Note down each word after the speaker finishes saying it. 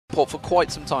for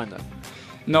quite some time though.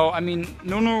 No, I mean,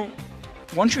 no.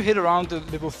 Once you hit around the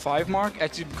level 5 mark,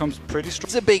 actually becomes pretty strong.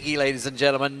 It's a biggie, ladies and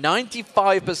gentlemen.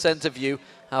 95% of you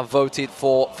have voted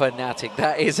for Fnatic.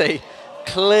 That is a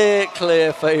clear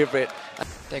favourite.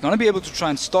 They're going to be able to try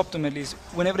and stop them at least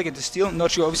whenever they get the steal.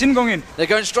 Not sure. We've seen them going in. They're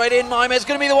going straight in. Mime is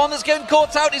going to be the one that's getting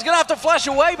caught out. He's going to have to flash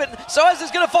away, but SOAS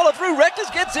is going to follow through.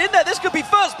 Rekkles gets in there. This could be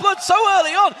first blood so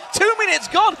early on. 2 minutes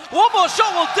gone. One more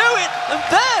shot will do it. And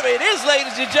there it is,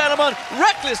 ladies and gentlemen.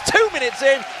 Rekkles, 2 minutes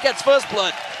in, gets first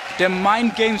blood. The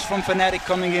mind games from Fnatic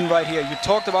coming in right here. You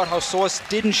talked about how SOAS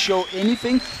didn't show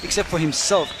anything except for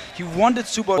himself. He wanted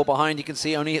super... Behind, you can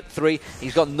see only at 3.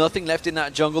 He's got nothing left in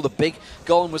that jungle. The big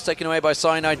golem was taken away by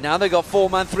Cyanide. Now they've got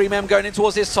 4-man, 3-man going in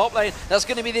towards this top lane. That's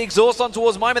going to be the exhaust on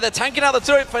towards Mime. They're tanking out the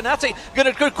turret. Fnatic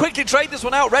going to quickly trade this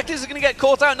one out. Rekkles is going to get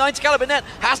caught out. 90 caliber net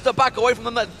has to back away from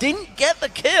them. That didn't get the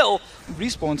kill.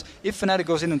 Respawns. If Fnatic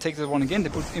goes in and takes this one again, they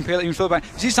put Impale even further back.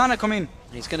 You see Sana come in.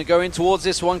 He's going to go in towards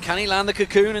this one. Can he land the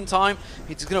cocoon in time?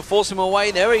 He's going to force him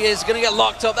away. There he is. Going to get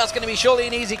locked up. That's going to be surely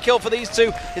an easy kill for these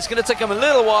two. It's going to take them a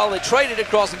little while. They trade it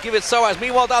across and give it SOAS.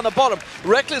 Meanwhile, down the bottom,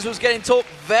 Rekkles was getting talked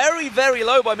very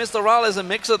low by MrRalleZ and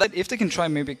Mixer. If they can try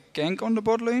maybe gank on the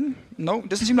bot lane. No,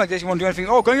 doesn't seem like they want to do anything.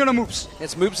 Oh, going on a Moops.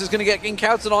 It's Moops is going to get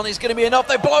encountered on. It's going to be enough.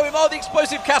 They blow him. Oh, the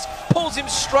explosive cast pulls him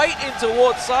straight in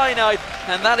towards Cyanide.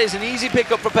 And that is an easy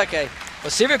pickup for Peke.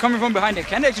 But Sivir coming from behind it.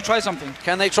 Can they actually try something?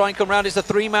 Can they try and come around? It's a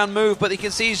 3-man move, but you can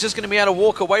see he's just going to be able to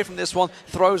walk away from this one.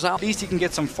 Throws out. At least he can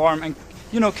get some farm and,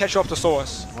 you know, catch up to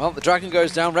SOAS. Well, the dragon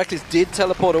goes down. Rekkles did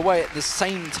teleport away at the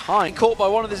same time. Caught by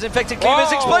one of these infected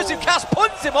cleavers. Explosive cast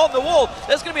punts him on the wall.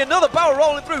 There's going to be another barrel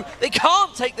rolling through. They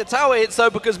can't take the tower hits though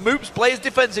because Moops plays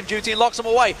defensive duty and locks him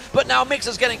away. But now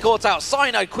Mixer's getting caught out.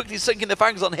 Cyanide quickly sinking the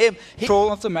fangs on him.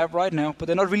 Control of the map right now, but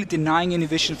they're not really denying any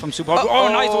vision from Super.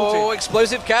 Nice ulti.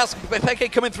 Explosive cast.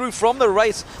 Peke coming through from the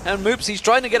race. And Moops, he's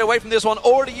trying to get away from this one.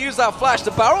 Already used that flash.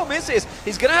 The barrel misses.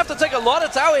 He's going to have to take a lot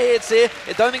of tower hits here.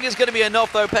 I don't think it's going to be enough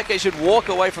though. Peke should walk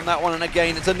away from that one, and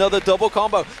again it's another double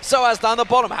combo. SOAS down the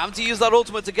bottom, having to use that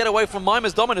ultimate to get away from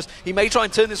Mimer's dominance. He may try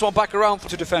and turn this one back around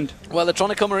to defend. Well, they're trying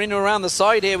to come in around the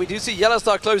side here. We do see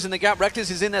Yellowstar closing the gap. Rekkles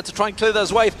is in there to try and clear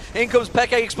those waves. In comes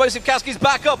Peke. Explosive Cask is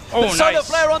back up. Solar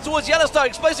Flare on towards Yellowstar.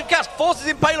 Explosive Cask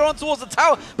forces Impaler on towards the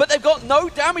tower, but they've got no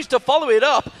damage to follow it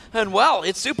up. And well,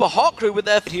 it's Super Hot Crew with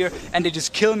their here, and they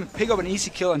just kill him, pick up an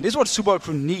easy kill, and this is what Super Hot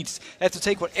Crew needs. They have to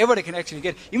take whatever they can actually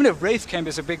get. Even if Wraith Camp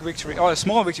is a big victory, or a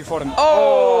small victory for them.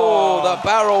 Oh, the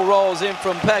barrel rolls in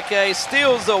from Peke,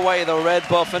 steals away the red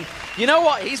buff, and you know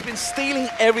what? He's been stealing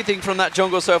everything from that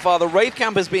jungle so far. The Wraith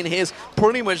Camp has been his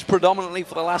pretty much predominantly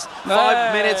for the last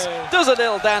 5 minutes. Does a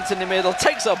little dance in the middle,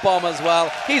 takes a bomb as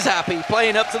well. He's happy,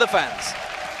 playing up to the fans.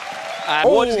 And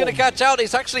Ward's going to catch out.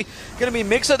 It's actually going to be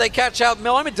Mixer. They catch out.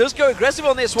 Mime does go aggressive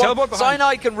on this one.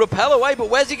 Cyanide can repel away, but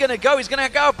where's he going to go? He's going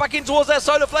to go back in towards their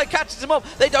Solar Flare, catches him up.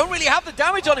 They don't really have the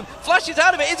damage on him. Flashes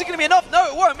out of it. Is it going to be enough? No,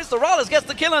 it won't. MrRalleZ gets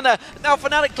the kill in there. Now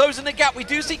Fnatic closing the gap. We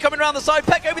do see coming around the side.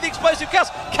 Peck over the explosive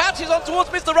cast. Catches on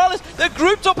towards MrRalleZ. They're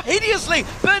grouped up hideously.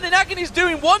 Burning Agony is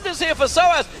doing wonders here for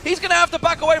SOAS. He's going to have to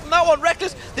back away from that one.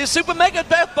 Rekkles, this Super Mega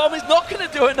Death Bomb is not going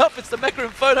to do enough. It's the Mega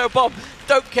Inferno Bomb.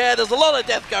 Don't care. There's a lot of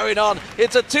death going on.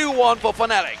 It's a 2-1 for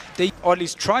Fnatic. They or at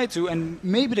least try to, and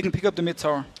maybe they can pick up the mid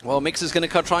tower. Well, Mixer's going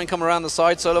to try and come around the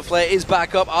side. Solar Flare is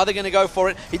back up. Are they going to go for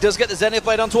it? He does get the Zenith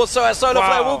Blade on towards SOAS. Solar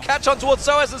Flare will catch on towards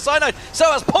SOAS and Cyanide.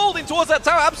 SOAS pulled in towards that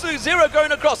tower. Absolute zero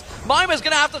going across. Mimer's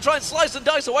going to have to try and slice and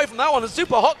dice away from that one. And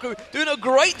Super Hot Crew doing a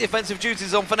great defensive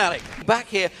duties on Fnatic. Back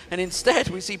here, and instead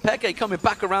we see Peke coming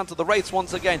back around to the Wraiths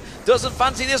once again. Doesn't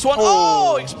fancy this one.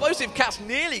 Oh, explosive cast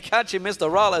nearly catching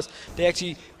MrRalleZ. They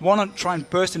actually want to try and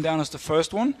burst him down as the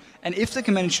first one. And if they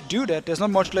can manage to do that, there's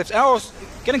not much left. Arrows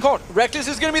getting caught. Rekkles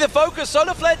is going to be the focus.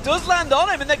 Solar Flare does land on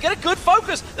him, and they get a good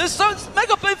focus. There's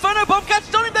Mega Inferno Bomb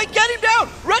catches on him. They get him down.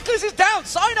 Rekkles is down.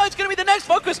 Cyanide's going to be the next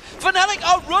focus. Fnatic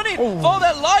are running for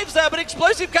their lives there, but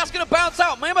Explosive Cast going to bounce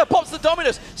out. Mima pops the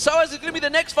Dominus. SOAS is going to be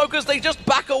the next focus. They just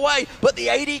back away, but the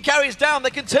AD carries down. They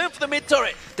can turn for the mid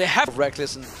turret. They have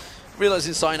Rekkles, and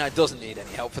realizing Cyanide doesn't need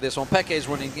any help for this one. Peke is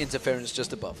running interference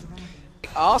just above. They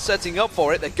are setting up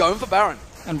for it. They're going for Baron.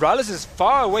 And MrRalleZ is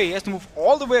far away. He has to move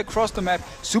all the way across the map.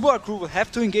 Super Hot Crew will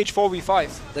have to engage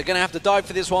 4v5. They're going to have to dive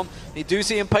for this one. You do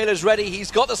see Impaler's ready.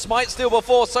 He's got the smite still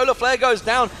before Solar Flare goes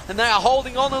down, and they are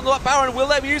holding on that Baron. Will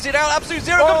they use it out? Absolute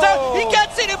Zero comes out. He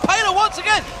gets it. Impaler once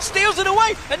again steals it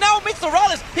away, and now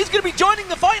MrRalleZ, he's going to be joining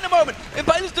the fight in a moment.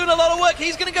 Impaler's doing a lot of work.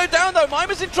 He's going to go down though.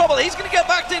 Mimer's in trouble. He's going to get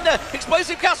backed in there.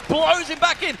 Explosive cast blows him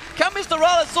back in. Can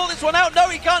MrRalleZ sort this one out? No,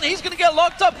 he can't. He's going to get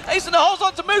locked up. Ace in the holds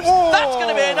on to moves. That's going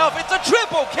to be enough. It's a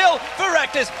triple kill for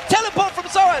Rekkles. Teleport from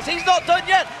Soaz. He's not done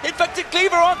yet. Infected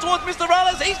Cleaver on towards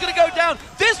MrRalleZ. He's going to go down.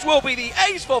 This will be the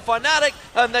ace for Fnatic,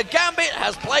 and the gambit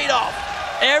has played off.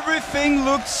 Everything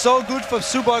looked so good for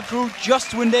Super Crew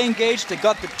just when they engaged. They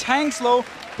got the tanks low,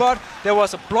 but there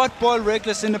was a Blood Boil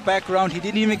Rekkles in the background. He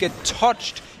didn't even get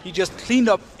touched. He just cleaned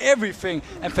up everything.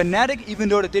 And Fnatic, even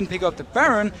though they didn't pick up the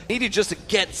Baron, needed just to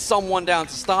get someone down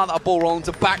to start that ball rolling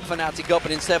to back Fnatic up,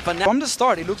 but instead Fnatic... From the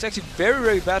start, it looks actually very,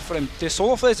 very bad for them. Their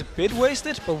Solar Flare is a bit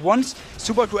wasted, but once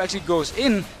Super Crew actually goes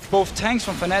in, both tanks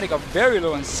from Fnatic are very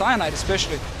low, and Cyanide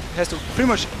especially has to pretty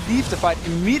much leave the fight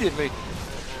immediately.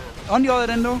 On the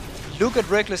other end though, look at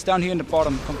Rekkles down here in the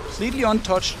bottom, completely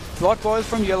untouched, Blood Boil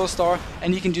from Yellow Star,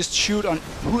 and he can just shoot on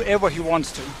whoever he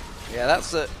wants to. Yeah,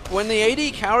 that's it. When the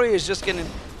AD carry is just getting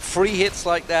free hits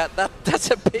like that,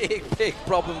 that's a big, big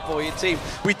problem for your team.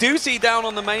 We do see down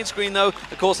on the main screen though,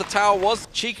 of course the tower was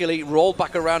cheekily rolled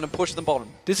back around and pushed the bottom.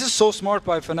 This is so smart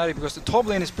by Fnatic because the top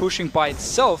lane is pushing by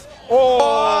itself.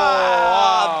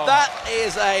 Wow. That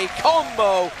is a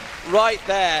combo right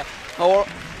there. Or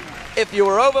if you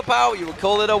were overpowered, you would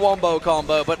call it a wombo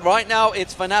combo. But right now,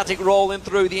 it's Fnatic rolling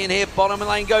through. The inhib bottom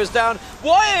lane goes down.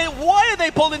 Why are they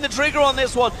pulling the trigger on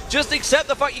this one? Just accept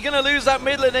the fact you're going to lose that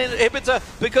mid lane inhibitor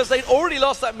because they'd already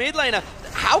lost that mid laner.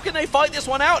 How can they fight this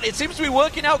one out? It seems to be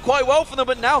working out quite well for them,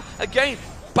 but now, again,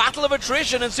 battle of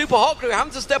attrition, and Super Hot Crew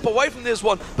having to step away from this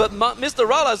one. But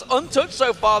MrRalleZ untouched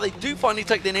so far. They do finally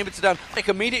take the inhibitor down. Like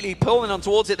immediately pulling on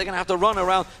towards it. They're going to have to run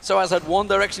around. Soaz had one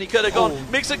direction he could have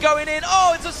gone. Mixer going in.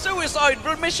 Oh, it's a suicide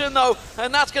mission though.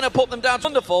 And that's going to put them down.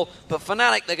 Wonderful. But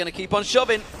Fnatic, they're going to keep on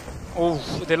shoving. Oh,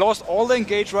 they lost all the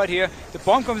engage right here. The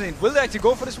bomb comes in. Will they actually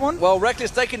go for this one? Well,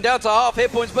 Rekkles taken down to half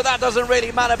hit points, but that doesn't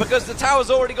really matter because the tower's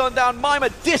already gone down. Mimer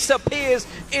disappears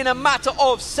in a matter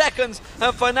of seconds,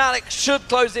 and Fnatic should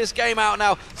close this game out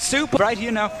now. Super right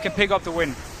here now can pick up the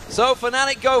win. So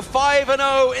Fnatic go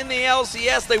 5-0 in the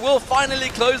LCS. They will finally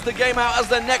close the game out as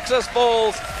the Nexus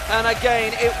falls. And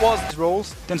again, it was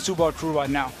roles than Super Crew right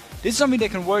now. This is something they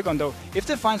can work on though. If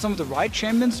they find some of the right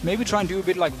champions, maybe try and do a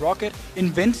bit like Rocket,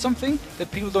 invent something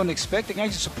that people don't expect, they can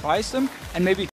actually surprise them and maybe